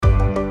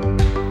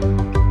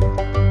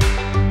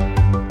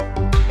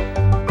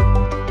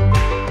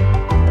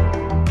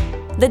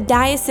The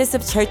Diocese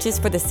of Churches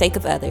for the Sake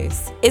of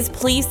Others is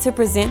pleased to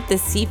present the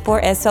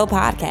C4SO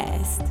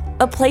podcast,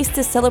 a place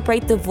to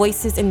celebrate the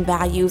voices and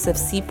values of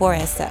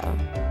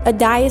C4SO, a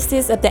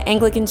diocese of the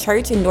Anglican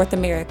Church in North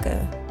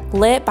America,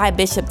 led by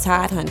Bishop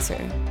Todd Hunter.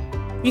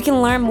 You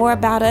can learn more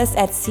about us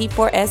at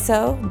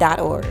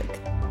C4SO.org.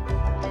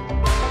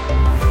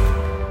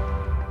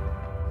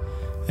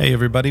 Hey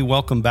everybody,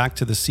 welcome back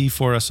to the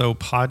C4SO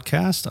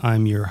podcast.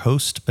 I'm your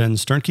host, Ben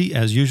Sternke,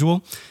 as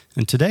usual.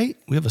 And today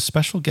we have a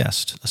special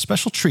guest, a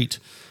special treat.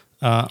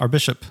 Our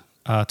bishop,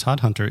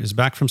 Todd Hunter, is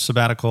back from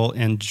sabbatical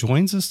and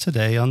joins us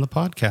today on the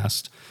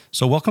podcast.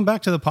 So welcome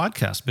back to the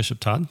podcast, Bishop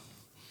Todd.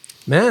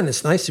 Man,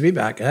 it's nice to be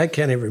back. I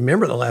can't even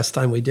remember the last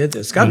time we did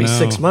this. It's got to be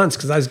 6 months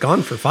because I was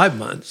gone for 5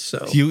 months.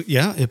 So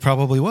yeah, it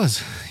probably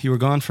was. You were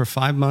gone for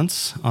 5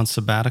 months on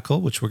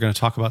sabbatical, which we're going to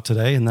talk about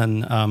today. And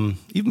then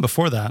even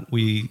before that,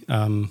 we,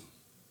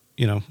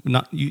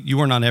 you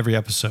weren't on every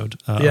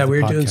episode. Yeah,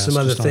 we were doing some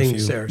other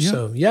things there. Yeah,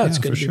 so it's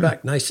good to be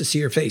back. Nice to see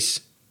your face.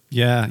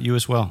 Yeah, you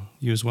as well.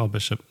 You as well,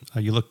 Bishop.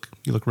 You look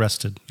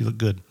rested. You look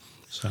good.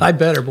 So. I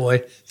better,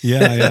 boy.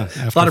 Yeah.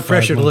 A lot of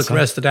pressure to look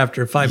rested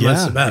after a 5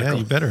 months sabbatical.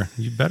 Yeah,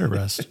 you better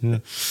rest. Yeah.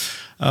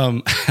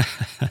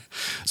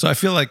 So I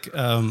feel like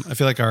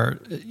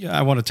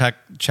I want to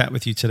chat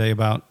with you today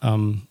about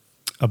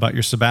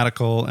your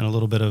sabbatical and a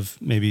little bit of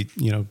maybe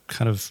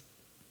kind of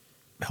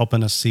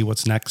helping us see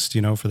what's next,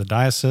 for the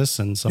diocese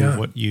and some of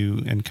what you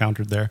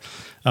encountered there.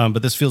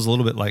 But this feels a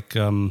little bit like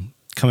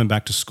coming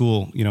back to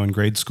school, in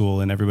grade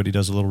school, and everybody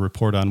does a little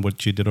report on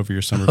what you did over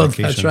your summer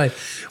vacation. That's right.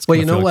 Well,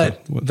 you know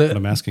what? What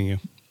I'm asking you.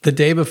 The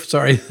day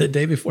before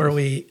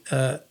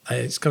I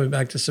was coming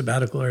back to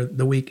sabbatical, or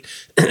the week,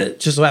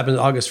 just so happened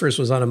August 1st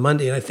was on a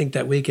Monday, and I think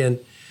that weekend,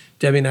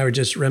 Debbie and I were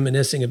just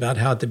reminiscing about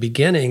how at the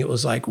beginning it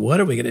was like, what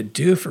are we going to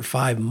do for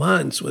 5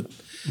 months with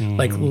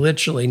like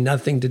literally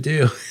nothing to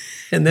do?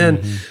 And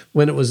then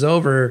when it was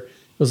over, it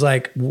was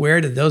like,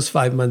 where did those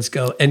 5 months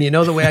go? And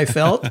the way I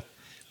felt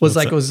was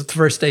like it was the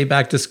first day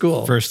back to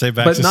school. First day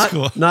back to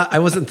school. I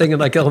wasn't thinking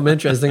like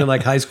elementary, I was thinking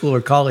like high school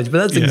or college, but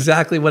that's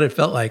exactly what it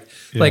felt like.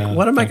 Like,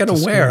 what am I going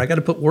to wear? I got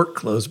to put work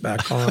clothes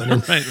back on.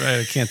 And right.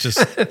 I can't just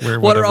wear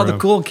what are all the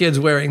cool kids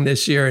wearing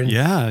this year? And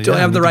do I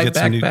have the right backpack?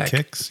 Some new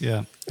kicks.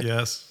 Yeah.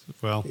 Yes.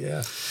 Well.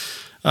 Yeah.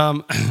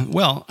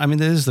 Well, I mean,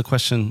 that is the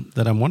question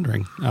that I'm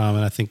wondering, and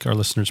I think our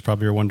listeners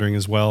probably are wondering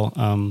as well.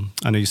 I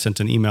know you sent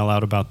an email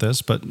out about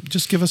this, but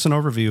just give us an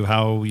overview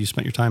how you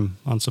spent your time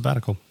on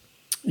sabbatical.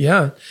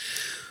 Yeah.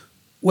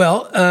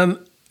 Well,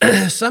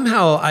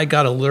 somehow I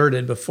got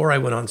alerted before I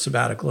went on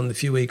sabbatical, in the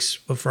few weeks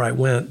before I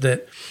went,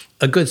 that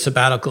a good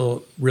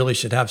sabbatical really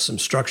should have some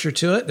structure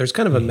to it. There's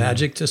kind of a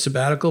magic to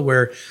sabbatical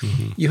where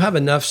you have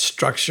enough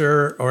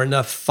structure or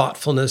enough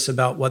thoughtfulness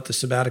about what the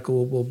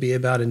sabbatical will be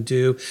about and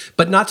do,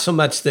 but not so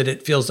much that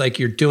it feels like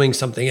you're doing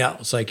something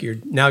else, like you're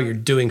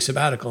doing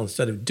sabbatical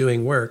instead of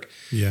doing work.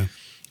 Yeah.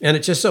 And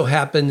it just so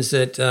happens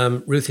that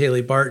Ruth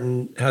Haley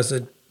Barton has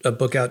a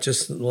book out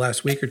just in the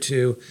last week or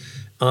two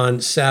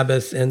on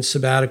Sabbath and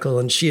sabbatical,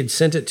 and she had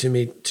sent it to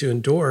me to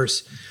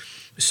endorse.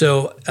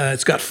 So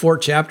it's got 4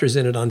 chapters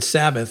in it on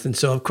Sabbath, and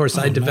so of course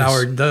I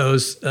devoured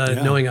those,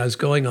 knowing I was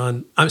going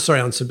on. on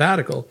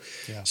sabbatical.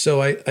 Yeah.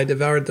 So I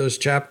devoured those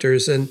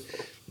chapters, and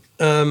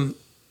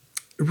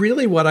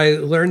really what I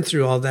learned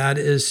through all that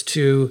is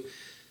to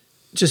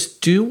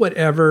just do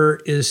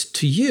whatever is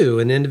to you,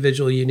 an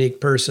individual,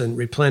 unique person,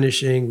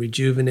 replenishing,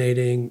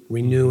 rejuvenating,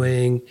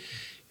 renewing.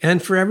 And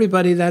for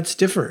everybody, that's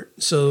different.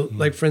 So,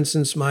 like, for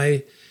instance,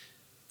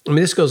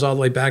 this goes all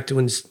the way back to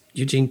when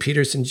Eugene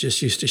Peterson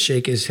just used to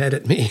shake his head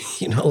at me,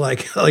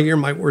 like, oh, you're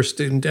my worst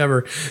student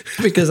ever,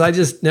 because I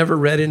just never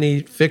read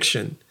any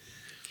fiction.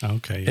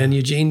 Okay. Yeah. And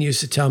Eugene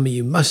used to tell me,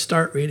 you must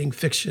start reading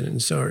fiction.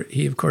 And so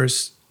he, of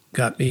course,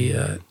 got me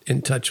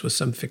in touch with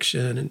some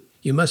fiction, and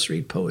you must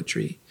read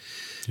poetry.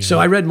 Yeah. So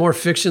I read more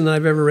fiction than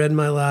I've ever read in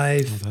my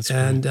life. Oh, that's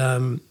and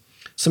great.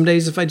 Some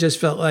days if I just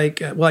felt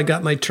like, I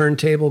got my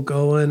turntable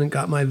going and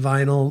got my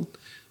vinyl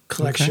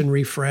collection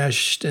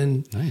refreshed.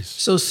 And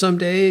so some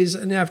days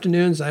and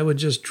afternoons I would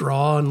just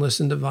draw and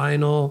listen to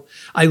vinyl.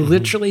 I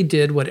literally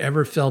did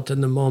whatever felt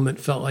in the moment,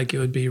 felt like it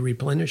would be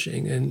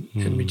replenishing and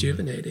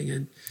rejuvenating.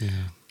 And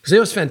because it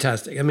was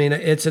fantastic. I mean,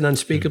 it's an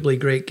unspeakably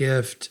great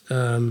gift.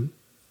 It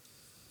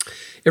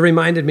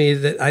reminded me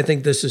that I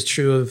think this is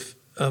true for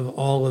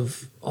all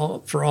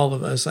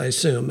of us, I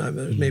assume.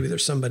 Maybe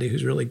there's somebody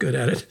who's really good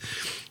at it.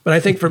 But I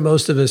think for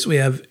most of us, we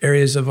have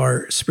areas of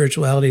our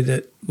spirituality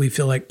that we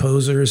feel like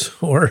posers,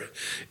 or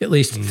at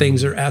least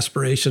things are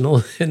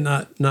aspirational and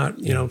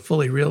not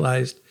fully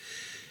realized.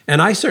 And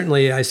I say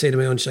to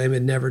my own shame,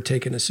 had never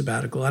taken a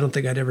sabbatical. I don't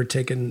think I'd ever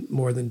taken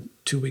more than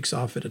 2 weeks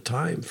off at a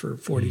time for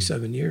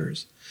 47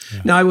 years.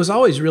 Yeah. Now, I was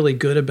always really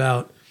good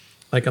about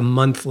like a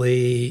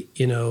monthly,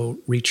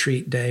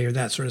 retreat day or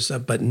that sort of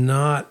stuff, but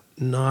not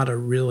a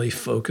really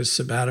focused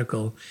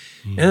sabbatical.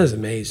 And it was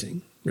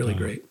amazing, really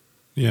great.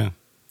 Yeah.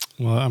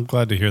 Well, I'm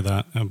glad to hear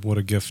that. What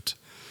a gift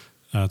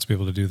to be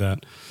able to do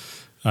that.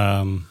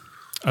 I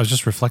was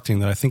just reflecting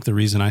that I think the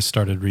reason I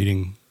started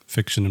reading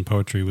fiction and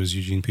poetry was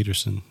Eugene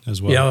Peterson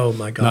as well. Yeah, oh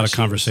my gosh. Not a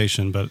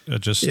conversation, but I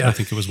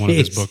think it was one of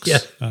his books.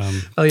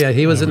 Yeah.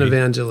 He was an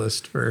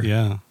evangelist for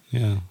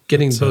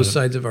getting both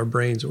sides of our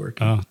brains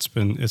working. Oh, it's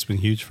been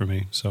huge for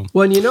me. So,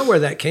 well, and you know where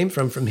that came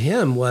from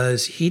him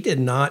was he did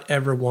not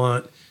ever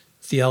want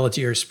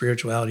theology or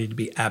spirituality to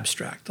be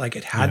abstract. Like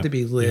it had to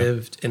be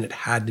lived and it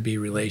had to be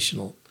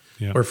relational.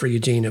 Yeah. Or for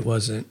Eugene, it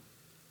wasn't,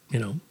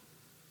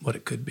 what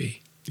it could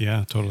be.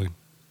 Yeah, totally.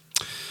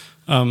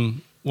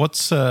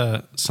 What's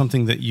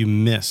something that you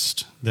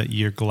missed that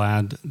you were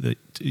glad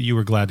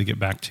to get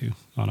back to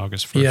on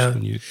August 1st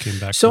when you came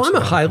back? So I'm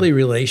a highly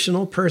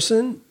relational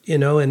person,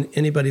 and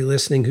anybody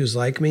listening who's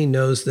like me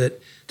knows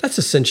that that's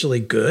essentially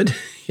good.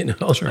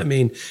 Sure. I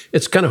mean,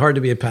 it's kind of hard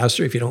to be a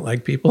pastor if you don't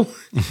like people.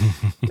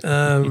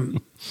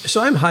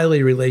 So I'm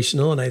highly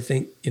relational, and I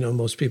think,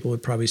 most people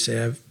would probably say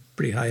I have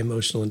pretty high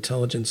emotional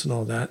intelligence and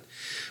all that.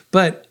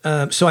 But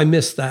so I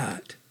missed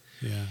that.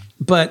 Yeah.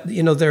 But,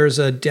 there's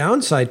a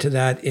downside to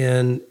that,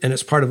 and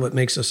it's part of what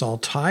makes us all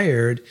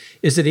tired,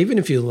 is that even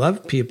if you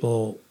love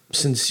people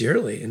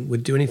sincerely and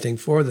would do anything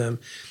for them,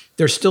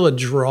 there's still a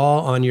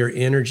draw on your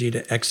energy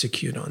to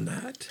execute on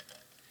that.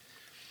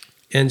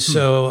 And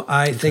so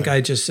I think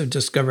I just have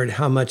discovered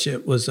how much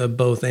it was a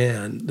both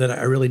and, that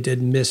I really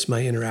did miss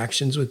my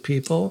interactions with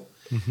people.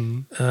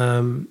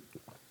 Mm-hmm.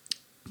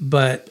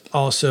 But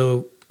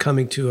also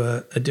coming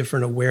to a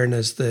different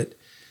awareness that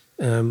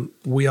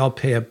we all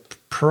pay a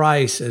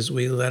price as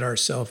we let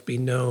ourselves be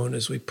known,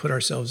 as we put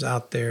ourselves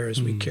out there,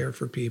 as we care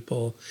for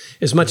people,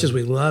 as much as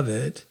we love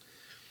it.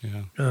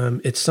 Yeah.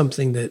 It's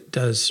something that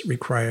does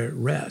require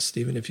rest,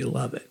 even if you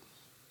love it.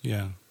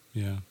 Yeah,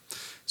 yeah.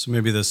 So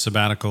maybe the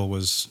sabbatical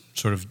was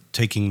sort of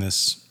taking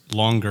this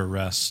longer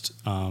rest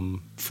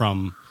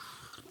from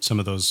some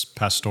of those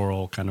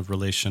pastoral kind of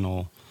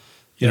relational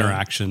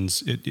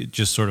interactions. It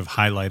just sort of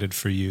highlighted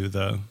for you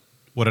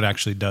what it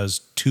actually does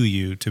to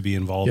you to be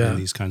involved in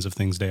these kinds of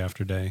things day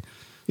after day.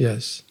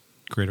 Yes.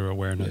 Greater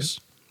awareness.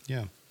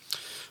 Yeah.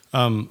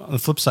 On the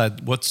flip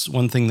side, what's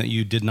one thing that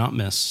you did not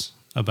miss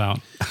about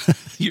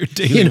your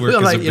daily work as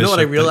a bishop? You know what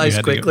I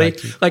realized quickly?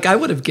 Like I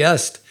would have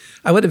guessed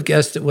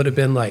it would have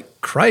been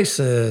like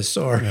crisis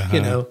or,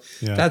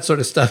 that sort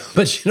of stuff.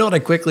 But you know what I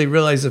quickly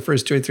realized the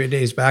first 2 or 3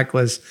 days back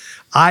was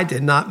I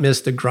did not miss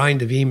the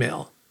grind of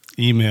emails.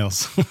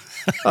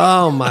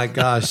 Oh my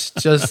gosh.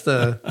 This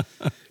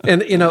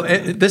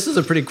is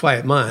a pretty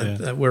quiet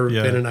month where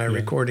Ben and I are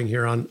recording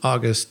here on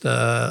August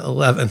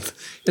 11th.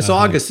 And so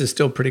August is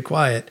still pretty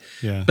quiet.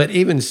 Yeah. But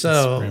even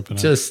so,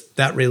 just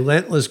that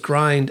relentless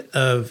grind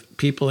of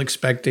people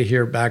expect to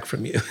hear back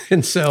from you.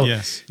 And so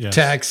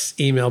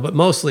text, email, but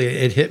mostly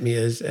it hit me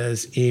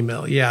as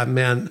email. Yeah,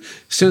 man.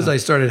 As soon as I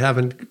started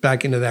having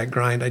back into that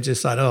grind, I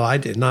just thought, I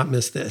did not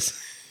miss this.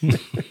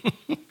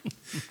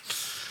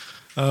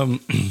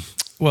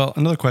 Well,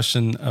 another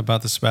question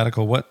about the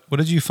sabbatical. What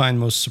did you find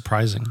most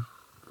surprising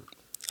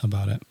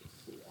about it?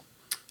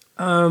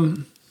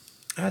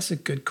 That's a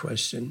good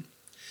question.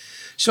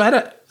 So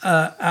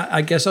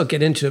I guess I'll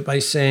get into it by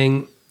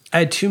saying I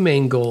had two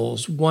main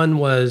goals. One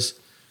was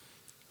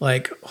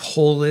like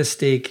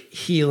holistic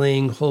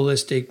healing,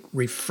 holistic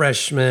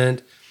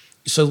refreshment.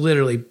 So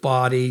literally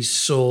body,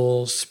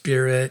 soul,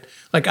 spirit.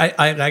 Like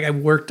I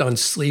worked on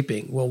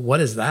sleeping. Well, what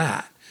is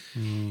that?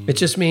 It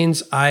just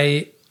means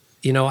I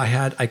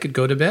could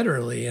go to bed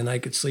early and I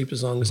could sleep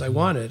as long as I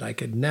wanted. I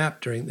could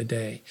nap during the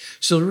day.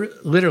 So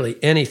literally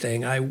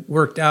anything. I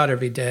worked out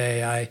every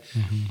day.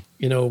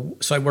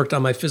 So I worked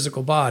on my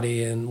physical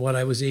body and what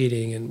I was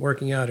eating and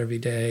working out every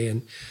day.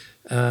 And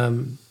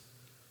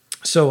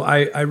so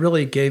I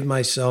really gave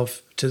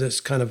myself to this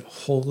kind of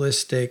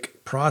holistic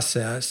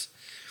process.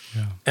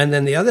 Yeah. And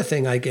then the other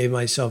thing I gave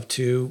myself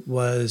to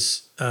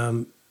was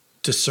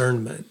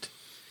discernment.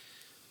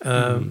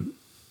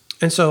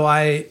 And so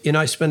I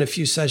spent a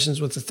few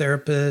sessions with a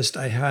therapist.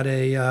 I had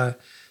a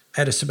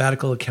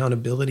sabbatical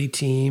accountability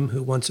team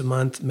who once a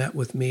month met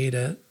with me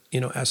to,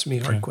 ask me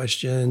hard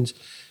questions.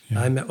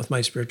 Yeah. I met with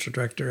my spiritual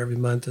director every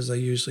month, as I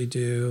usually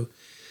do.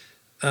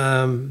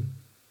 I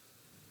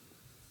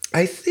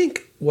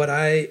think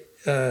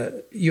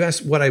you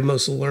asked what I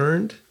most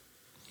learned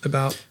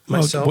about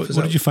myself.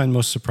 What did you find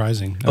most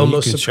surprising?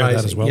 Most surprising.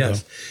 That as well,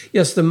 yes. Though.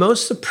 Yes, the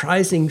most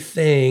surprising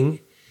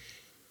thing.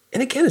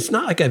 And again, it's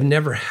not like I've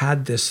never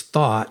had this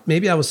thought.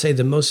 Maybe I would say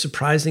the most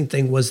surprising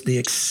thing was the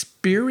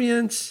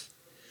experience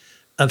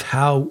of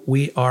how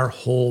we are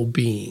whole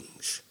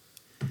beings.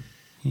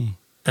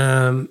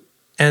 And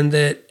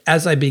that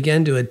as I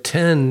began to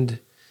attend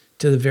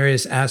to the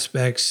various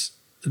aspects,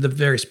 the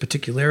various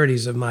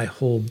particularities of my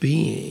whole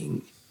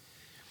being,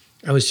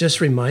 I was just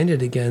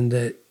reminded again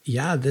that,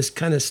 this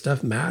kind of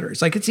stuff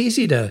matters. Like it's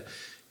easy to,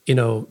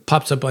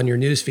 pops up on your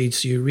newsfeed.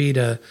 So you read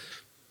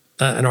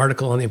an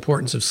article on the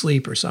importance of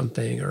sleep or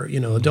something, or,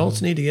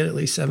 adults need to get at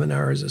least 7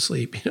 hours of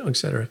sleep, et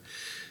cetera.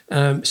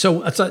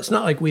 So it's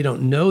not like we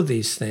don't know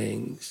these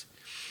things,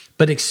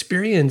 but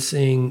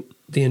experiencing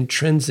the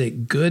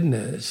intrinsic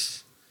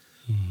goodness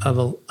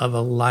of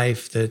a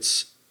life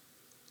that's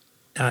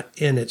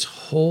in its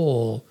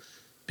whole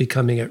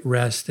becoming at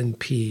rest and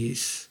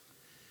peace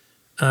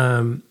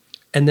And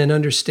then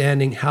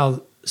understanding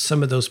how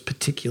some of those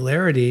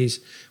particularities,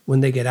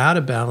 when they get out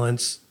of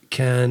balance,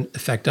 can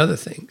affect other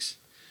things.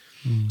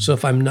 So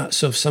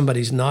if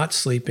somebody's not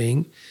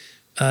sleeping,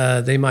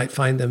 they might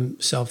find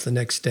themselves the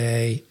next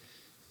day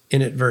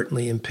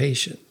inadvertently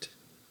impatient.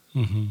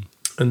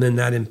 And then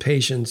that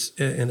impatience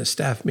in a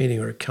staff meeting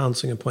or a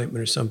counseling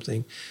appointment or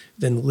something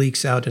then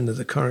leaks out into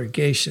the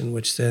congregation,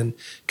 which then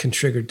can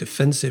trigger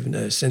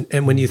defensiveness.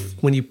 And when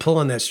you pull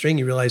on that string,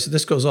 you realize that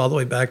this goes all the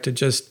way back to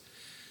just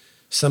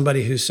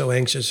somebody who's so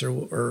anxious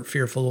or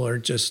fearful or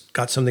just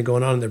got something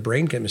going on in their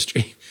brain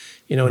chemistry,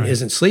 and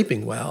isn't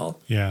sleeping well.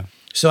 Yeah.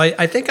 So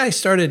I think I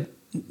started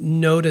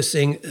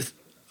noticing,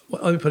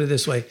 well, let me put it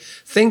this way,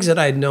 things that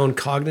I'd known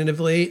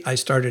cognitively, I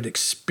started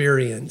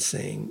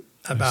experiencing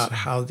about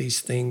how these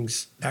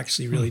things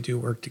actually really do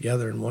work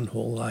together in one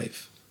whole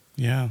life.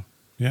 Yeah.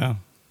 Yeah.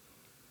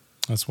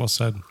 That's well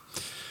said.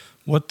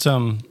 What,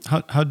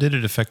 how did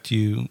it affect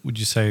you? Would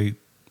you say,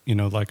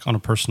 like on a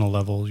personal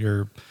level,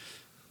 your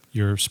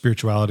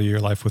spirituality, your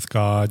life with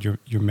God,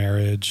 your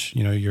marriage,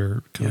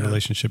 your kind of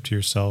relationship to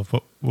yourself?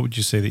 What would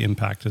you say the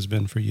impact has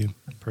been for you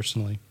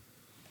personally?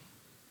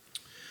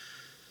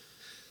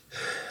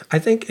 I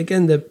think,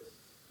 again,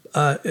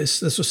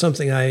 this was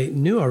something I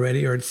knew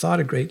already or had thought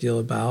a great deal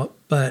about,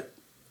 but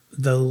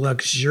the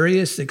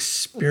luxurious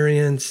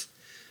experience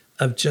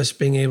of just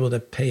being able to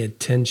pay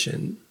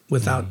attention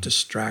without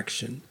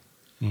distraction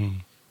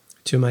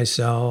to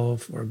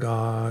myself or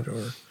God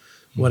or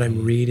what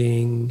I'm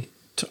reading,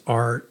 to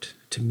art,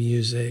 to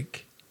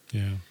music.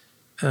 Yeah.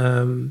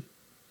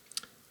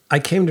 I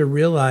came to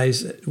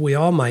realize that we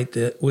all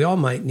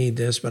might need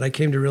this, but I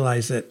came to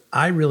realize that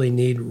I really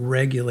need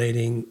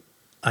regulating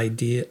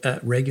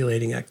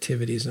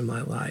activities in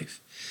my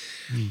life.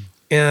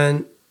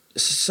 And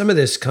some of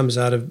this comes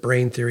out of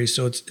brain theory,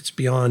 so it's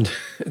beyond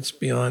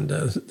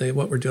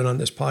what we're doing on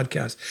this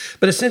podcast.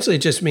 But essentially,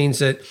 it just means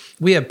that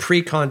we have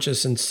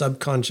preconscious and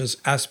subconscious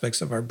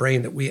aspects of our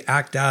brain that we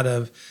act out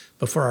of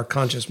before our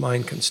conscious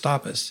mind can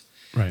stop us.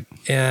 Right.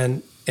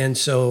 And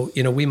so,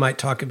 we might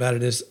talk about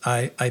it as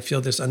I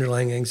feel this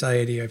underlying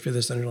anxiety, I feel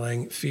this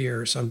underlying fear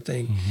or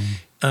something.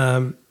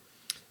 And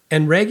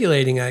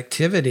regulating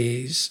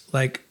activities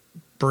like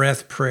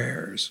breath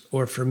prayers,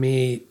 or for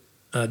me,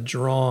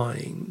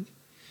 drawing.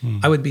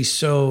 I would be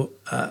so,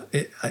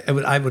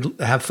 I would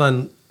have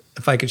fun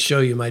if I could show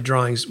you my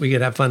drawings. We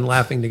could have fun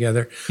laughing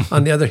together.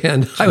 On the other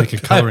hand, I'd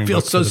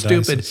feel so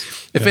stupid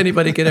if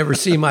anybody could ever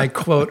see my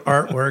quote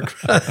artwork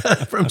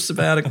from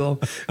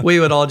Sabbatical. We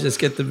would all just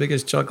get the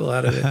biggest chuckle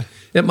out of it.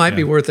 It might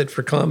be worth it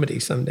for comedy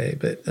someday,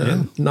 but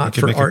not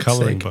for art's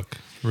sake.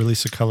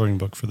 Release a coloring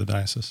book for the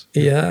diocese.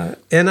 Yeah.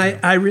 And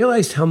I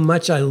realized how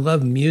much I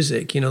love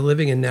music.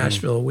 Living in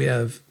Nashville, we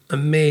have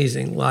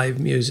amazing live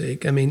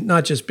music. I mean,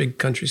 not just big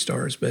country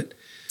stars, but,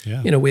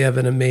 we have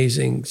an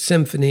amazing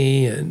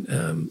symphony and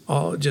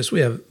we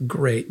have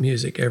great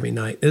music every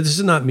night. This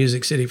is not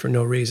Music City for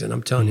no reason,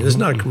 I'm telling you. This is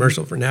not a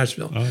commercial for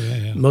Nashville. Oh,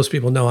 yeah. Most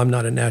people know I'm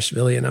not a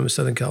Nashvilleian. I'm a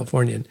Southern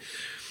Californian.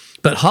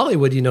 But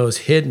Hollywood, is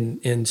hidden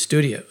in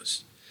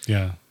studios.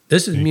 Yeah.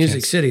 This is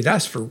Music City.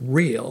 That's for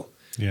real.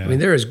 Yeah. I mean,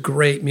 there is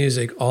great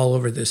music all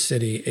over this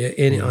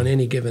city on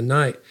any given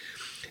night.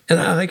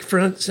 And for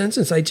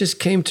instance, I just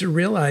came to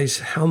realize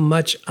how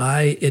much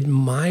I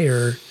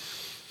admire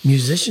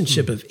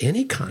musicianship of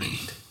any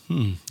kind.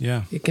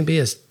 Yeah. It can be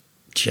a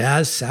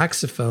jazz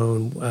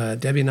saxophone.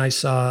 Debbie and I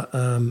saw,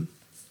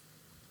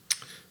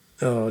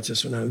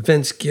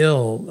 Vince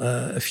Gill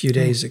a few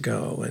days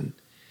ago. And,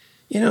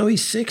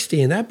 he's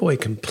 60 and that boy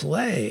can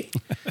play.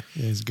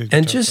 He's a good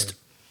and guitar just player.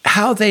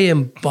 How they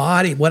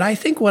embody what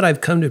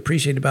I've come to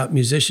appreciate about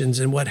musicians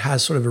and what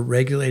has sort of a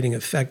regulating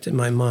effect in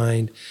my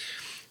mind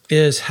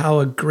is how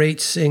a great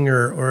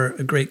singer or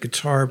a great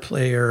guitar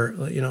player,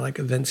 like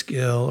a Vince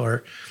Gill,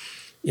 or,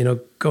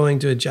 going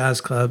to a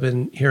jazz club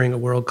and hearing a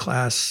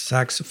world-class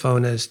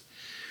saxophonist,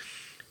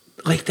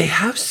 like they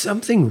have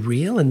something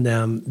real in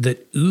them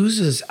that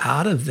oozes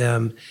out of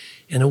them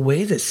in a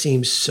way that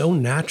seems so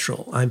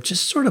natural. I'm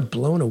just sort of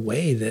blown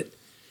away that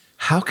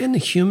how can the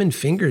human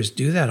fingers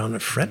do that on a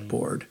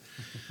fretboard?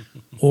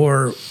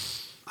 Or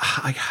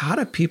how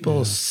do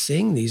people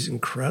sing these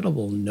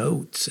incredible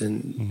notes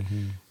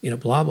and,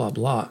 blah, blah,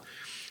 blah.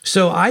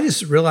 So I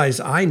just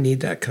realized I need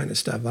that kind of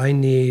stuff. I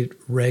need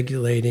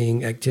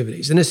regulating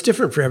activities. And it's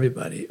different for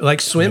everybody. Like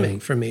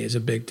swimming for me is a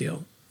big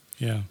deal.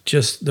 Yeah.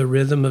 Just the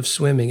rhythm of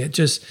swimming. It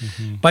just,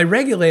 by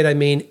regulate, I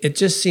mean, it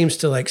just seems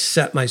to like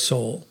set my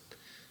soul.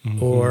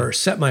 Or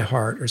set my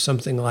heart or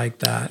something like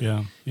that.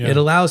 Yeah. It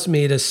allows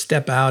me to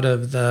step out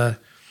of the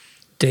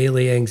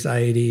daily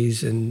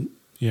anxieties and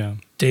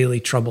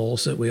daily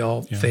troubles that we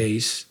all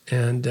face.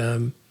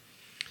 And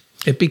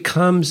it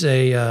becomes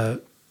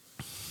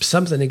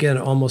something, again,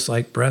 almost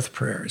like breath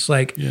prayers.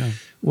 Like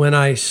when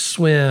I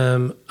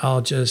swim,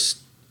 I'll just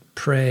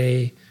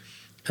pray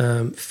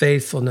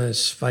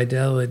faithfulness,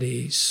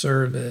 fidelity,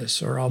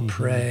 service, or I'll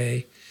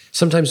pray.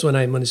 Sometimes when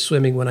I'm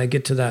swimming, when I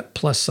get to that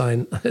plus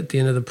sign at the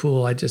end of the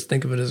pool, I just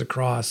think of it as a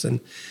cross,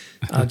 and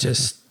I'll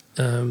just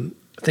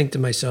think to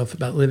myself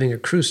about living a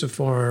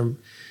cruciform,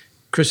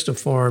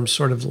 Christiform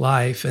sort of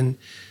life. And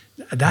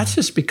that's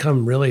just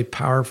become really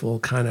powerful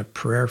kind of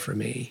prayer for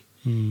me.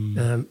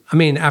 I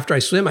mean, after I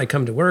swim, I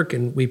come to work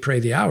and we pray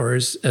the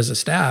hours as a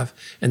staff,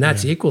 and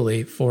that's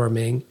equally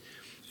forming.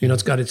 You know,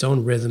 it's got its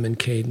own rhythm and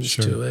cadence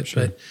to it.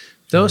 But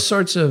those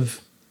sorts of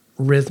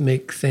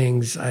rhythmic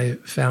things I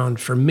found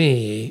for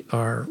me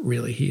are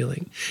really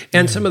healing.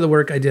 And some of the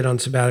work I did on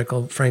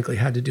Sabbatical, frankly,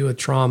 had to do with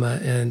trauma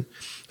and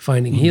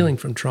finding healing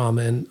from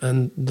trauma.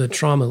 And the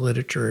trauma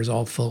literature is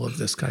all full of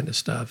this kind of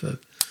stuff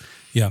of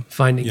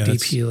finding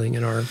deep healing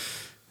in our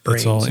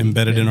brains. It's all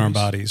embedded in our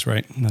bodies,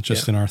 right? Not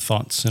just in our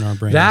thoughts, in our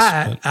brains.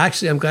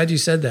 Actually, I'm glad you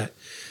said that.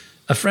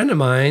 A friend of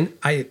mine,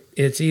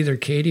 it's either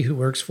Katie who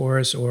works for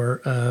us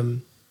or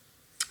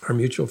our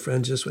mutual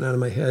friend just went out of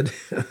my head,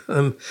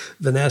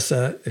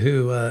 Vanessa,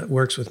 who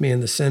works with me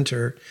in the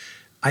center.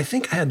 I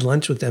think I had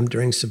lunch with them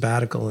during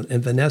Sabbatical,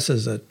 and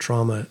Vanessa's a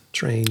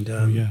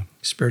trauma-trained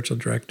spiritual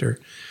director.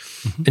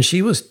 And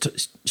she was,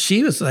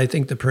 I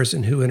think, the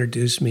person who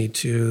introduced me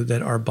to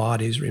that our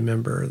bodies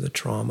remember the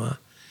trauma.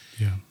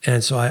 Yeah.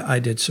 And so I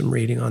did some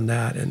reading on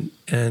that,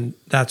 and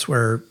that's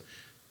where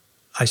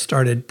I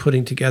started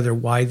putting together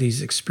why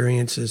these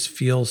experiences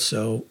feel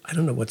so, I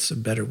don't know what's a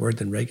better word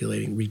than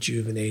regulating,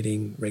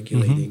 rejuvenating,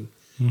 regulating,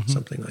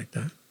 something like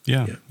that.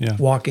 Yeah.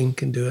 Walking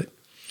can do it.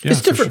 Yeah,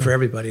 it's different for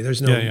everybody.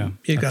 There's no,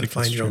 you got to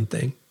find your own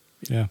thing.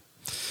 Yeah.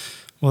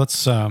 Well,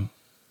 that's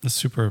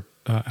super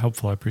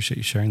helpful. I appreciate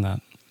you sharing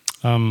that.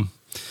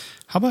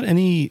 How about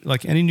any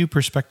new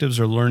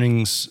perspectives or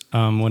learnings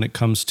when it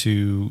comes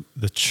to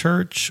the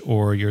church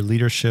or your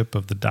leadership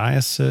of the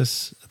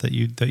diocese that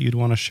you'd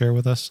want to share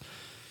with us?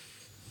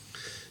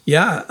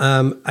 Yeah,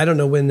 I don't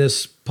know when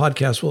this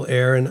podcast will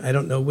air, and I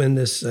don't know when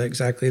this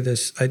exactly.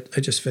 I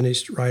just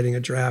finished writing a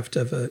draft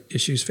of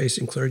issues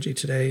facing clergy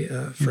today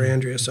for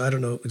Andrea, so I don't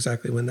know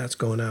exactly when that's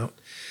going out.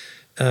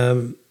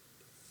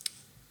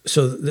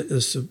 So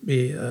this will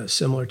be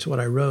similar to what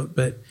I wrote,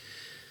 but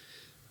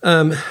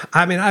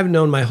I mean, I've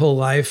known my whole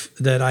life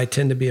that I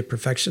tend to be a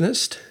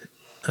perfectionist,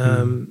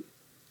 and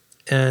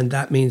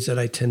that means that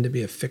I tend to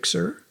be a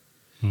fixer,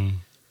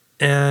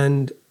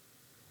 and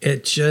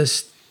it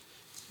just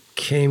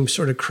came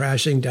sort of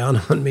crashing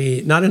down on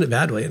me, not in a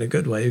bad way, in a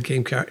good way. It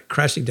came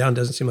crashing down,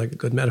 doesn't seem like a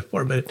good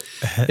metaphor, but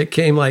it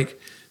came like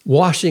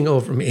washing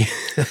over me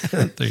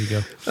there you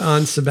go.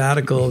 On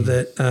Sabbatical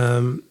that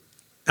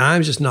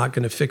I'm just not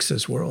going to fix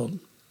this world.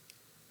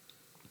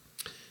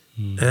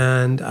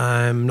 And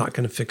I'm not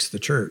going to fix the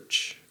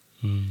church.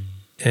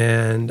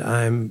 And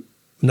I'm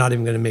not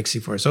even going to make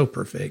C4SO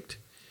perfect.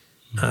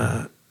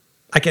 I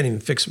can't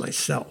even fix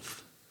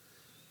myself.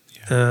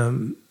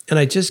 And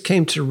I just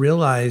came to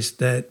realize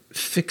that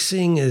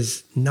fixing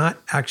is not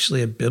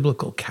actually a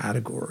biblical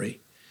category.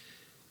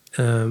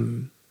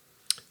 We're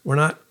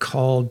not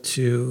called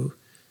to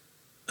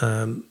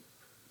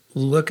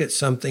look at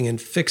something and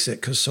fix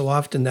it, because so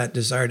often that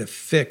desire to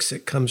fix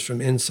it comes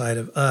from inside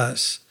of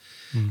us,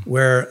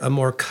 where a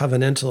more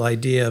covenantal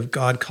idea of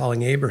God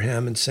calling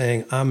Abraham and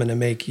saying, I'm going to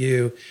make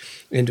you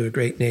into a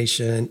great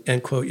nation,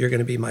 and quote, you're going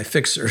to be my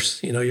fixers.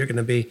 You know, you're going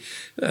to be,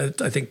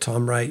 I think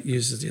Tom Wright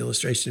uses the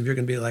illustration of, you're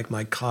going to be like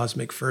my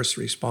cosmic first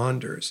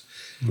responders.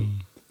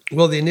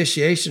 Well, the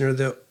initiation or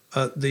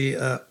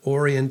the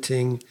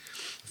orienting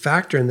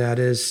factor in that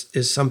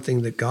is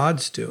something that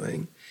God's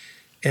doing.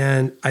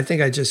 And I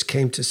think I just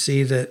came to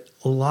see that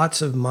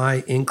lots of my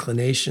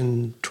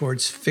inclination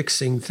towards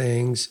fixing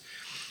things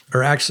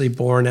are actually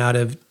born out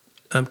of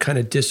kind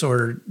of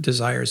disordered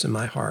desires in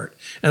my heart.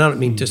 And I don't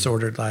mean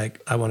disordered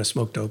like I want to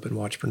smoke dope and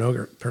watch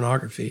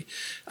pornography.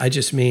 I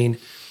just mean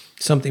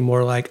something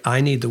more like I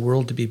need the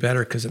world to be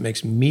better because it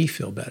makes me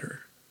feel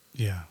better.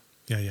 Yeah.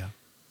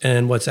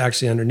 And what's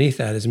actually underneath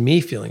that is me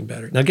feeling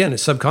better. Now, again,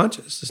 it's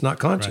subconscious. It's not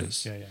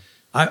conscious. Right.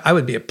 I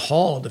would be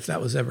appalled if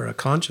that was ever a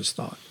conscious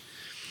thought.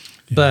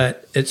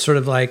 But it's sort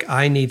of like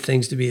I need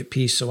things to be at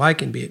peace so I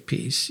can be at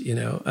peace, you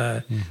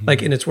know.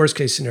 Like in its worst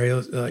case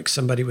scenario, like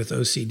somebody with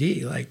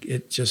OCD, like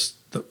it just,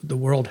 the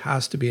world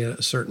has to be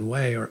a certain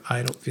way or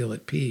I don't feel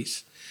at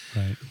peace.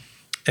 Right.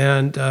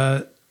 And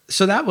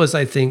so that was,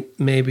 I think,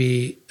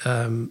 maybe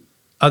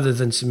other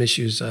than some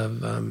issues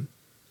of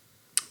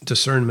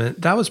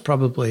discernment, that was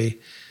probably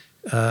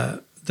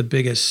the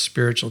biggest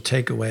spiritual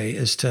takeaway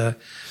is to,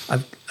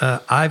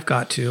 I've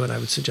got to, and I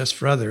would suggest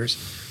for others,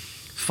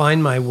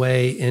 find my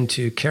way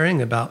into caring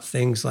about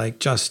things like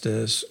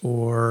justice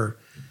or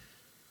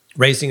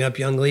raising up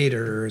young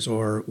leaders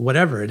or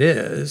whatever it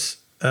is,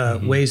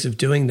 ways of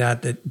doing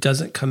that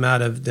doesn't come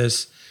out of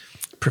this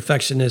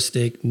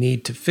perfectionistic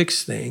need to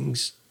fix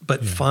things,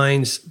 but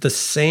finds the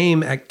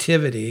same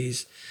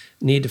activities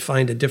need to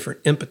find a different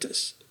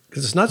impetus.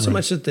 Because it's not so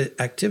much that the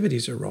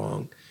activities are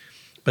wrong,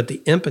 but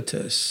the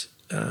impetus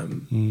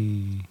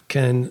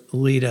can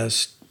lead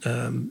us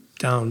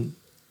down,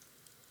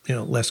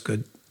 less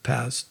good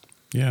paths.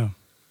 Yeah.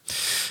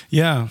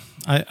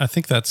 I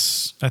think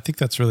that's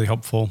really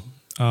helpful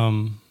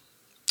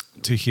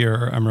to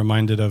hear. I'm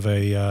reminded of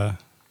I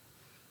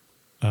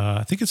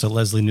think it's a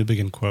Leslie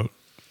Newbegin quote.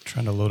 I'm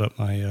trying to load up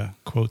my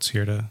quotes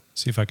here to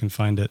see if I can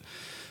find it.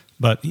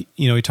 But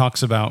he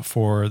talks about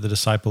for the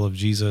disciple of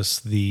Jesus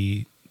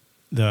the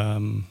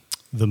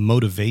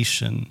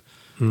motivation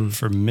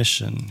for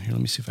mission. Here,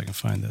 let me see if I can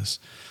find this.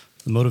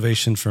 The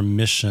motivation for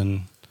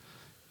mission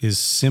is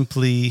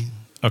simply,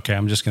 okay,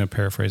 I'm just going to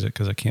paraphrase it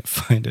because I can't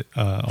find it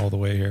all the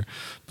way here.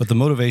 But the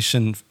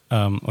motivation,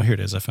 here it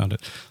is, I found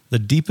it. The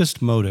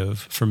deepest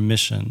motive for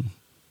mission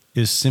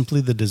is simply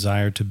the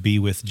desire to be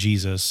with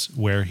Jesus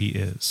where he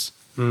is,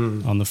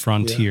 on the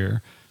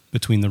frontier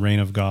between the reign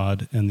of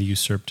God and the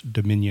usurped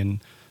dominion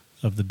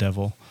of the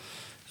devil.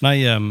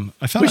 And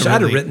I found Wish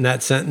I'd have written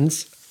that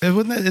sentence.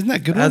 Isn't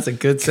that good? That's a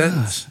good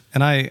sentence.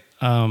 And I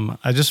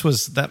just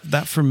was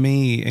that for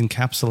me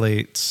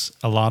encapsulates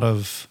a lot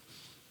of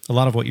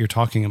what you're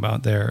talking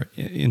about there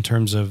in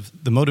terms of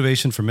the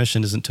motivation for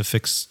mission isn't to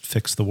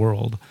fix the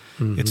world.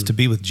 It's to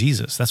be with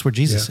Jesus. That's where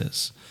Jesus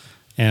is.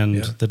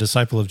 And the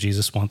disciple of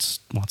Jesus wants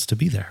to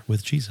be there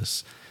with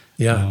Jesus.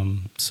 Yeah.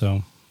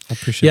 So I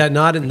appreciate it. Yeah,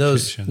 not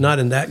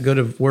in that good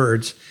of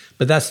words,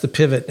 but that's the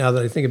pivot. Now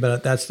that I think about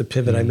it, that's the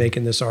pivot I make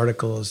in this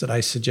article, is that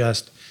I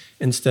suggest,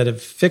 instead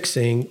of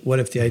fixing, what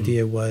if the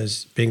idea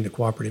was being the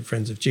cooperative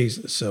friends of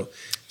Jesus? So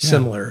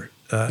similar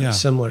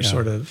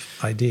sort of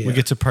idea. We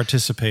get to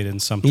participate in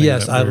something.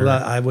 Yes, I hope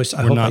I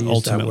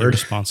used that word.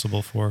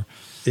 Responsible for.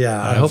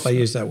 Yeah, I hope I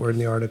used that word in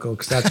the article,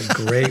 because that's a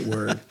great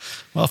word.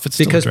 Well, if it's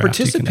still because a draft,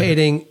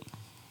 participating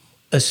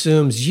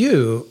assumes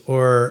you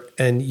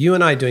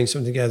and I doing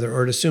something together,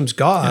 or it assumes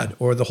God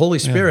or the Holy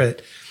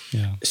Spirit.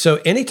 Yeah.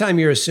 So anytime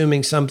you're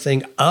assuming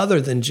something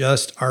other than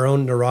just our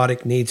own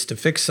neurotic needs to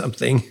fix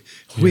something,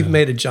 we've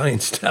made a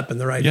giant step in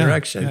the right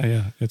direction.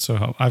 Yeah. It's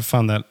so I've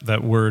found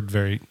that word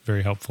very,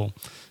 very helpful.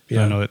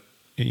 I know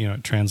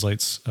it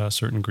translates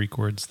certain Greek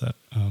words that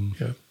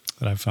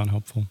I've found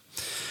helpful.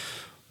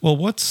 Well,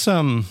 what's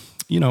I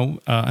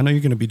know you're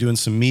going to be doing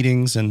some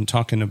meetings and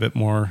talking a bit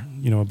more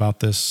about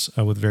this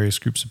with various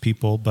groups of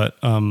people, but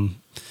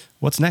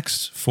what's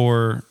next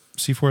for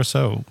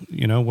C4SO?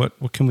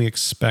 What can we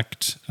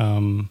expect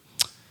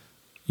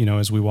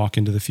as we walk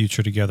into the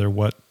future together?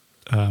 What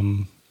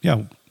can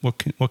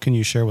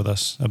you share with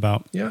us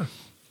about kind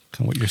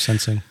of what you're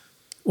sensing?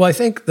 Well, I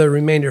think the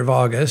remainder of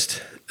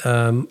August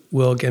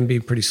will again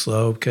be pretty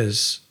slow,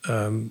 because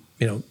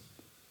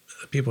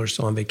people are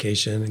still on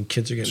vacation and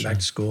kids are getting back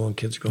to school and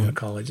kids are going to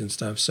college and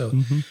stuff. So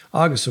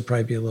August will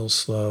probably be a little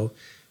slow.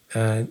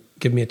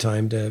 Give me a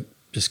time to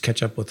just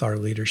catch up with our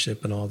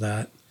leadership and all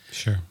that.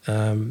 Sure.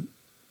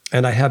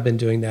 And I have been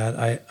doing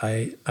that.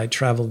 I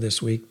traveled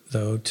this week,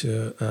 though,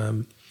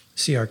 to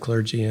see our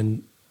clergy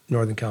in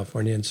Northern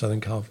California and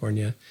Southern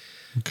California.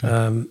 Okay.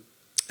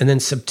 And then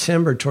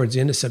towards the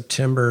end of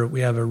September,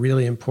 we have a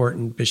really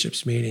important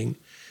bishops' meeting.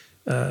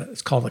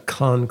 It's called a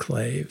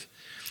conclave.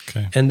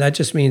 Okay. And that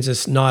just means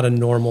it's not a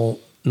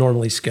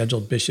normally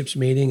scheduled bishops'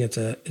 meeting. It's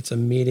a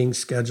meeting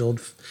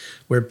scheduled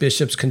where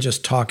bishops can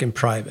just talk in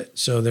private.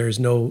 So there's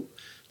no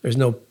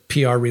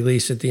PR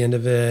release at the end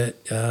of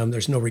it.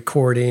 There's no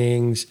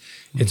recordings.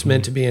 It's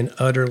meant to be an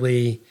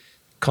utterly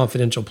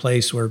confidential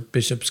place where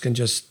bishops can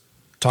just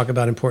talk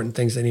about important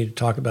things they need to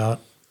talk about,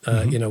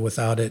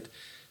 without it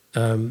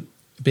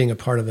being a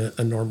part of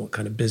a normal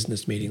kind of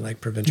business meeting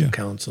like provincial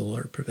council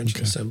or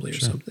provincial assembly or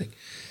something.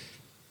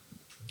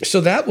 So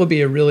that will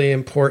be a really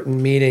important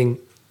meeting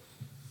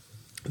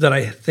that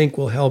I think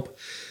will help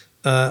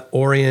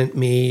orient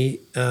me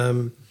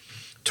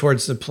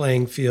towards the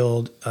playing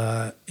field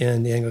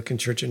in the Anglican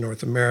Church in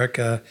North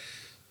America.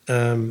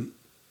 How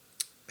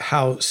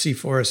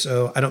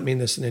C4SO, I don't mean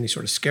this in any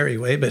sort of scary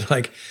way, but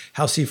like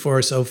how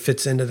C4SO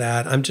fits into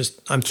that. I'm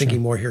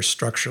thinking more here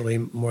structurally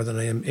more than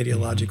I am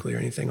ideologically or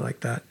anything like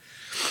that.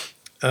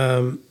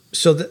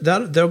 So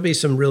there'll be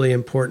some really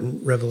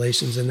important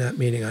revelations in that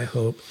meeting, I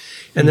hope.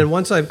 And then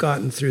once I've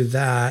gotten through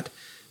that,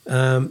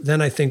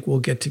 then I think we'll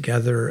get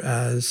together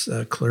as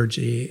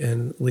clergy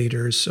and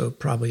leaders. So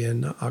probably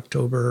in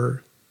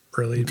October,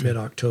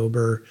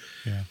 mid-October,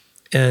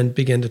 and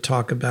begin to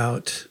talk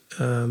about,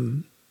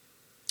 kind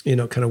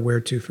of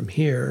where to from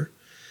here.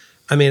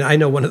 I mean, I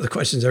know one of the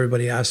questions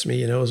everybody asks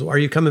me, is, are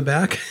you coming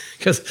back?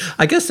 Because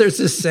I guess there's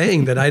this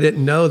saying that I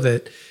didn't know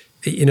that,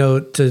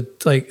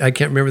 I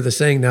can't remember the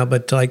saying now,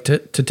 but to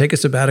take a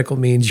sabbatical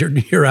means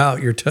you're out,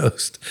 you're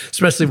toast,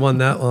 especially one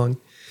that long.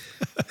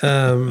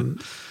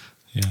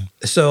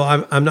 So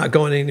I'm not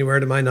going anywhere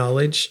to my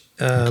knowledge.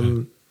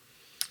 And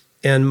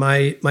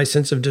my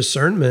sense of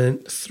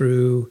discernment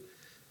through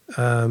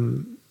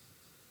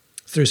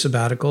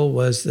sabbatical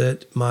was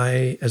that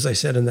as I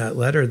said in that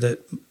letter, that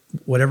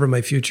whatever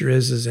my future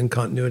is in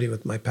continuity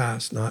with my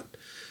past, not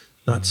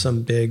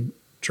some big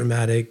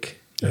dramatic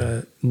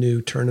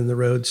new turn in the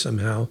road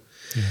somehow.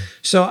 Yeah.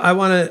 So I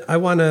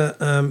want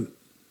to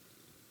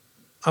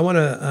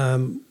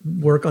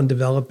work on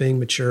developing,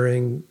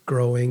 maturing,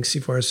 growing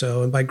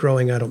C4SO. And by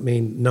growing, I don't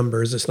mean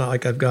numbers. It's not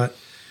like I've got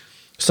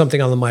something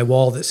on my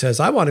wall that says,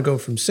 I want to go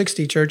from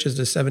 60 churches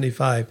to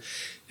 75.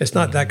 It's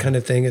not that kind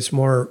of thing. It's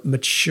more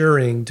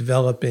maturing,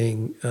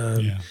 developing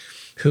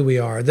who we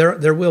are.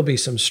 There will be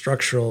some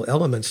structural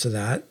elements to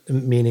that,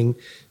 meaning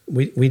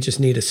we just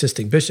need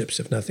assisting bishops,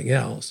 if nothing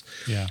else.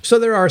 Yeah. So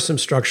there are some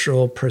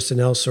structural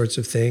personnel sorts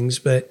of things,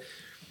 but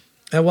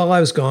while I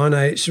was gone,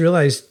 I just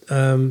realized,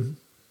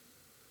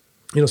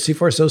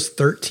 C4SO is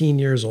 13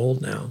 years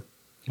old now.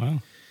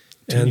 Wow.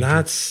 And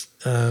that's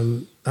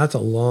a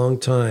long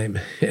time.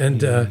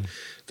 And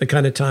the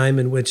kind of time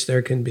in which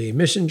there can be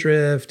mission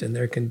drift and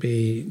there can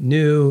be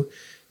new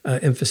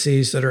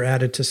emphases that are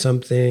added to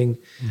something.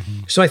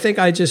 So I think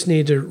I just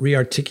need to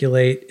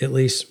re-articulate at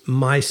least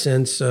my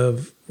sense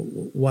of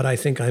what I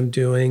think I'm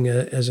doing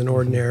as an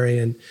ordinary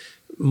and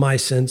my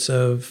sense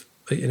of,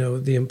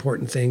 the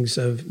important things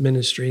of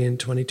ministry in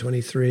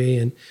 2023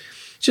 and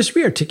just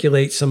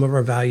re-articulate some of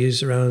our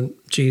values around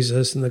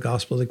Jesus and the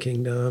gospel of the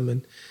kingdom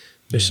and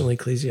missional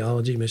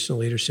ecclesiology, missional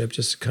leadership,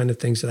 just the kind of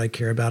things that I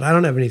care about. I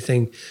don't have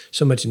anything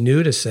so much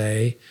new to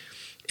say,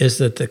 is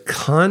that the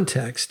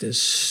context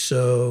is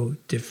so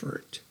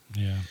different.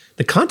 Yeah.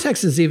 The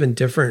context is even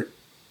different.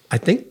 I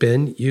think,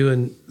 Ben, you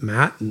and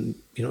Matt and,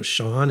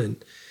 Sean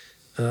and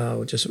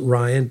just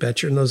Ryan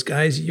Betcher and those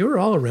guys, you were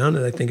all around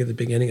it, I think, at the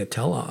beginning of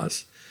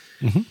Telos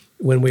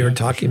when we were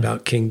talking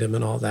about kingdom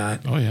and all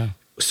that. Oh, yeah.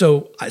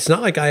 So it's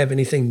not like I have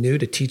anything new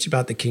to teach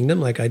about the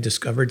kingdom, like I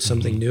discovered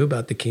something new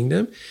about the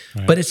kingdom.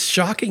 Right. But it's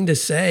shocking to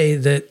say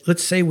that,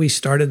 let's say we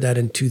started that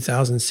in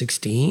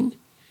 2016,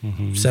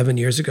 7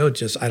 years ago,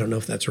 I don't know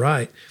if that's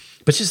right.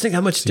 But just think how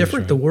much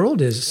different the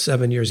world is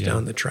 7 years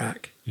down the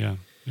track. Yeah.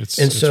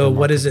 It's so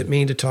what does it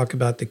mean to talk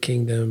about the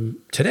kingdom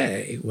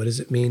today? What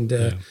does it mean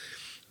to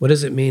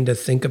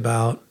think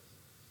about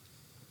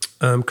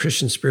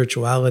Christian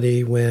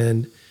spirituality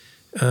when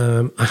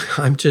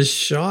I'm just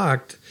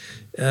shocked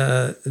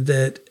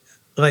that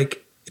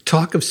like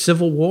talk of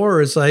civil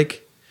war is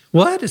like,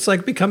 what? It's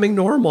like becoming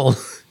normal.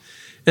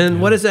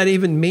 And what does that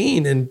even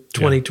mean in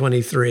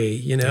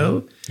 2023,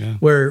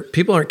 where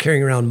people aren't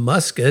carrying around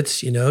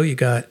muskets, you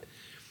got,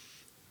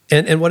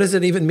 and what does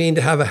it even mean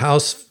to have a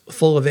house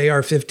full of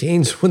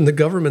AR-15s when the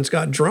government's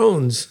got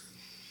drones?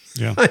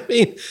 Yeah. I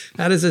mean,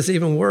 how does this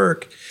even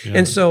work? Yeah.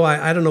 And so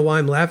I don't know why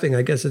I'm laughing.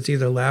 I guess it's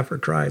either laugh or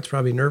cry. It's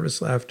probably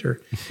nervous laughter.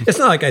 It's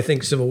not like I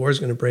think civil war is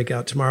going to break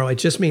out tomorrow. I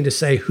just mean to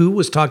say who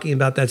was talking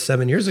about that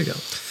 7 years ago.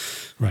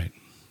 Right.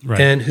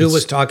 And who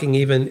was talking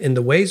even in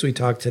the ways we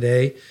talk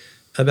today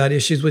about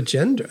issues with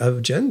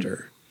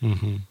gender.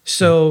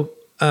 So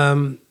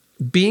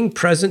being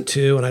present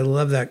to, and I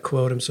love that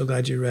quote, I'm so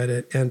glad you read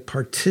it, and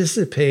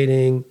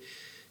participating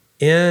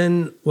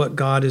in what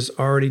God is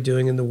already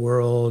doing in the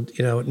world.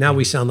 Now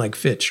we sound like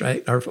Fitch,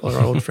 right? Our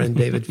old friend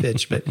David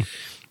Fitch, but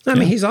I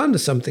mean, he's on to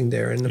something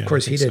there. And of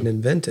course he didn't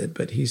invent it,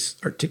 but he's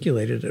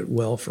articulated it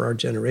well for our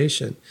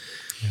generation.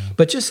 Yeah.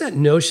 But just that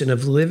notion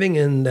of living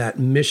in that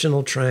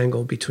missional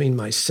triangle between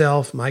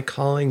myself, my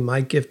calling,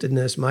 my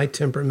giftedness, my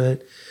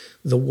temperament,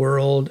 the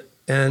world,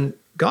 and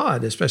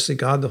God, especially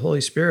God, the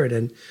Holy Spirit,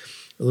 and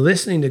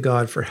listening to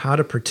God for how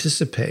to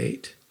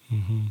participate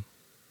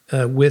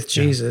with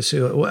Jesus,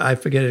 who I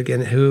forget it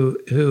again,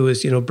 who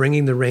is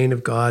bringing the reign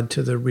of God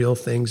to the real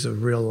things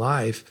of real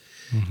life.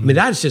 I mean,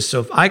 that's just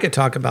so. I could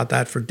talk about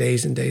that for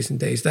days and days and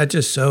days. That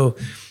just so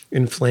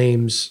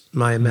inflames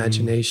my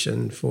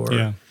imagination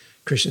for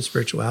Christian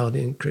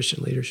spirituality and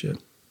Christian leadership.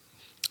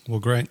 Well,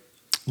 great.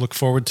 Look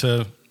forward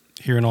to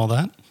hearing all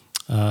that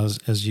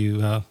as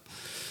you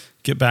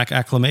get back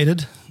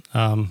acclimated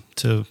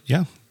to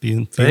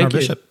being our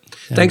bishop.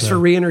 And, thanks for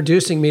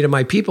reintroducing me to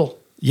my people.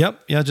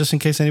 Yep. Yeah. Just in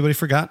case anybody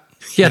forgot,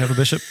 we have a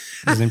bishop.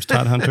 His name's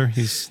Todd Hunter.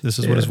 This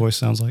is what his voice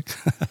sounds like.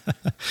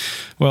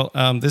 Well,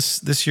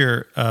 this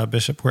year,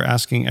 Bishop, we're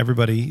asking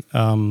everybody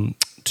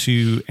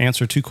to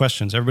answer 2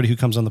 questions. Everybody who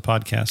comes on the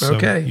podcast.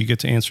 So you get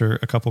to answer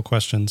a couple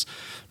questions.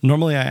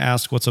 Normally I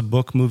ask, what's a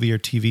book, movie, or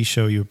TV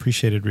show you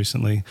appreciated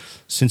recently?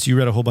 Since you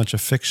read a whole bunch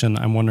of fiction,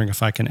 I'm wondering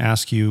if I can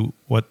ask you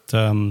what,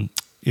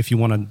 if you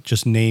want to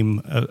just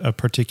name a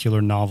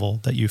particular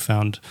novel that you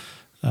found,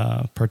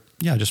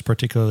 just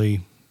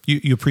particularly,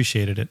 you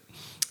appreciated it.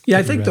 Yeah,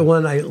 I think the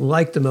one I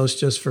liked the most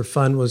just for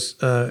fun was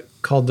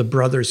called The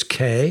Brothers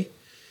K.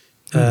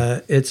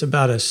 It's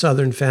about a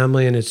Southern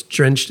family and it's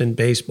drenched in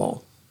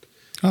baseball.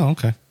 Oh,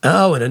 okay.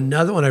 Oh, and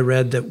another one I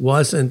read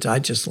that I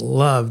just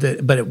loved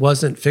it, but it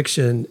wasn't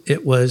fiction.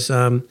 It was,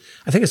 I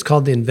think it's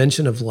called The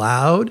Invention of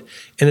Loud,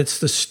 and it's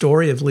the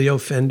story of Leo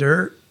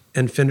Fender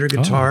and Fender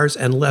guitars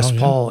and Les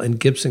Paul and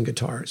Gibson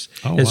guitars.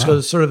 And so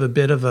it's sort of a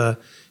bit of a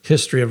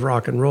history of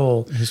rock and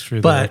roll.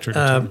 But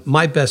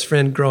my best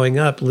friend growing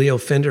up, Leo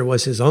Fender,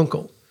 was his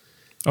uncle.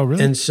 Oh,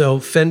 really? And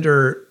so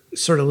Fender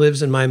sort of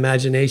lives in my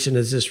imagination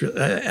as this,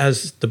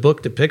 as the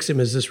book depicts him,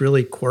 as this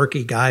really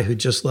quirky guy who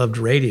just loved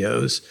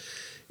radios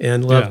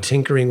and loved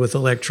tinkering with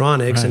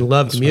electronics and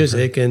loved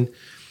music and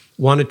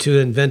wanted to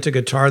invent a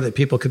guitar that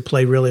people could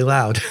play really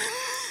loud.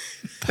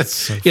 That's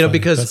so funny.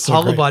 Because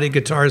hollow body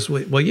guitars,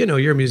 well,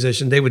 you're a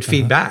musician, they would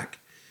feed back.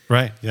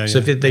 Right. Yeah. So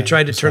if they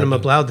tried to turn them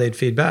up loud, they'd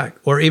feed back.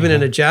 Or even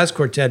in a jazz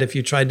quartet, if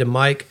you tried to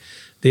mic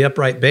the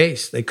upright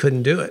bass, they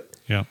couldn't do it.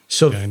 Yeah.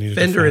 So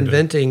Fender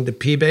inventing the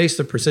P bass,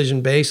 the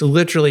precision bass,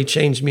 literally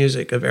changed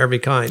music of every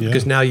kind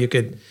because now you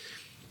could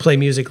play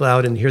music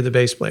loud and hear the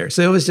bass player.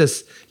 So it was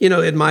just,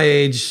 at my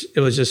age, it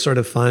was just sort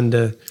of fun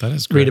to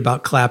read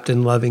about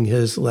Clapton loving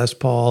his Les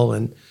Paul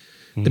and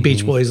the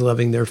Beach Boys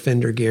loving their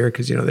Fender gear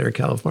because, they're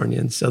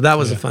Californians. So that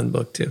was a fun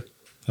book too.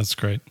 That's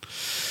great.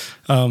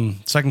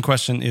 Second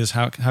question is,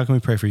 how can we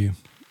pray for you?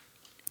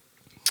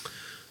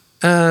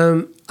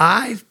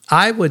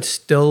 I would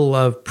still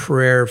love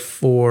prayer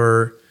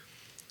for,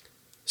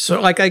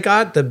 so like I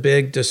got the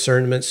big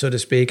discernment, so to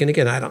speak. And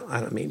again, I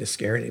don't mean to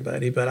scare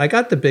anybody, but I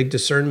got the big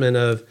discernment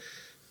of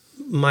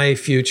my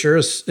future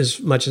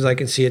as much as I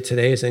can see it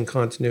today is in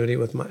continuity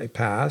with my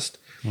past.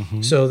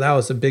 So that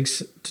was a big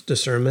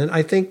discernment.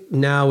 I think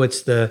now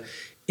it's the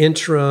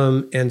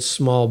interim and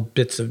small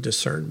bits of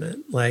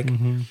discernment. Like,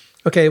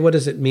 okay, what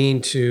does it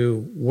mean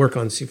to work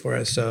on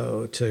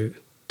C4SO, to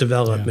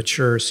develop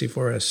mature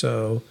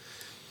C4SO?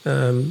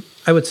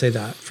 I would say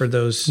that for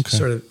those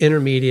sort of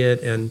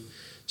intermediate and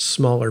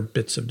smaller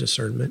bits of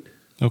discernment.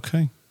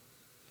 Okay.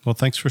 Well,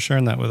 thanks for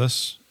sharing that with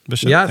us,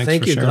 Bishop. Yeah,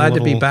 thank you. Glad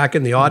to be back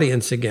in the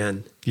audience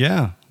again.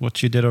 Yeah,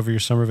 what you did over your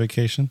summer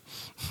vacation.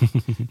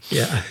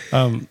 Yeah.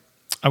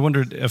 I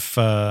wondered if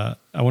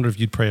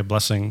you'd pray a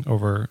blessing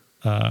over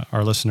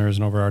our listeners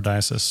and over our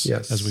diocese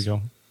as we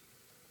go.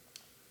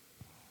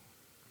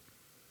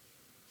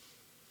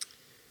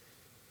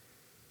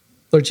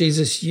 Lord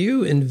Jesus,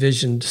 you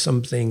envisioned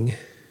something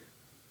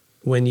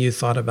when you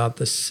thought about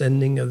the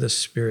sending of the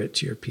Spirit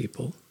to your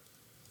people.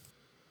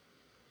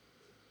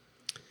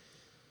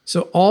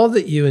 So all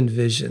that you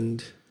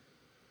envisioned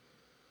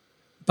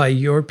by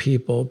your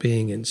people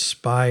being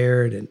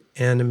inspired and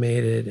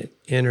animated and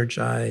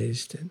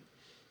energized and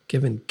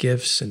given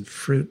gifts and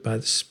fruit by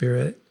the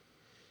Spirit,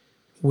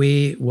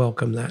 we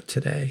welcome that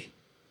today.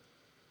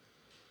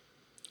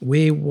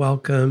 We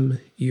welcome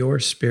your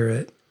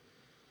Spirit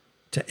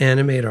to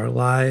animate our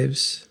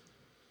lives,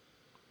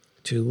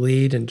 to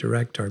lead and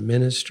direct our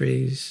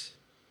ministries,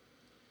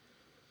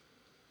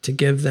 to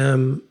give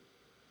them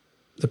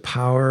the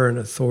power and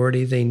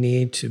authority they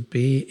need to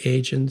be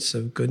agents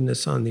of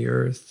goodness on the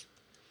earth,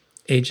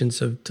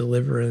 agents of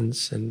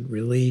deliverance and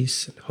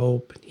release and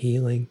hope and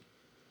healing.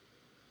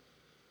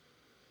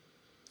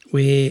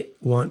 We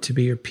want to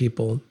be your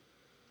people,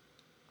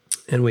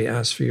 and we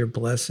ask for your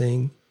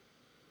blessing.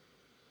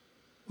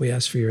 We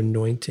ask for your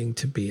anointing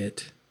to be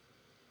it.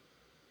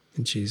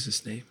 In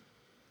Jesus' name.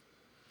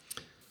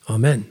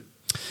 Amen.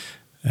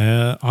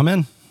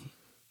 Amen.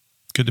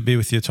 Good to be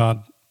with you,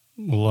 Todd.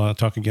 We'll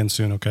talk again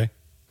soon, okay?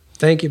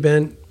 Thank you,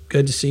 Ben.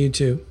 Good to see you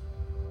too.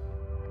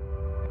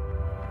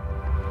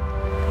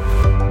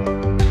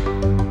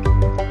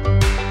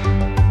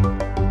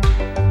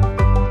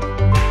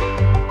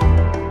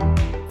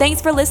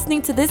 Thanks for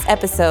listening to this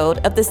episode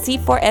of the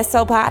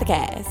C4SO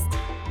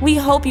podcast. We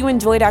hope you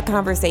enjoyed our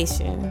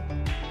conversation.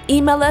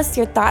 Email us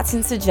your thoughts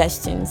and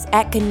suggestions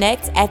at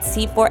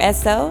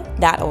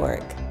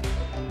connect@c4so.org.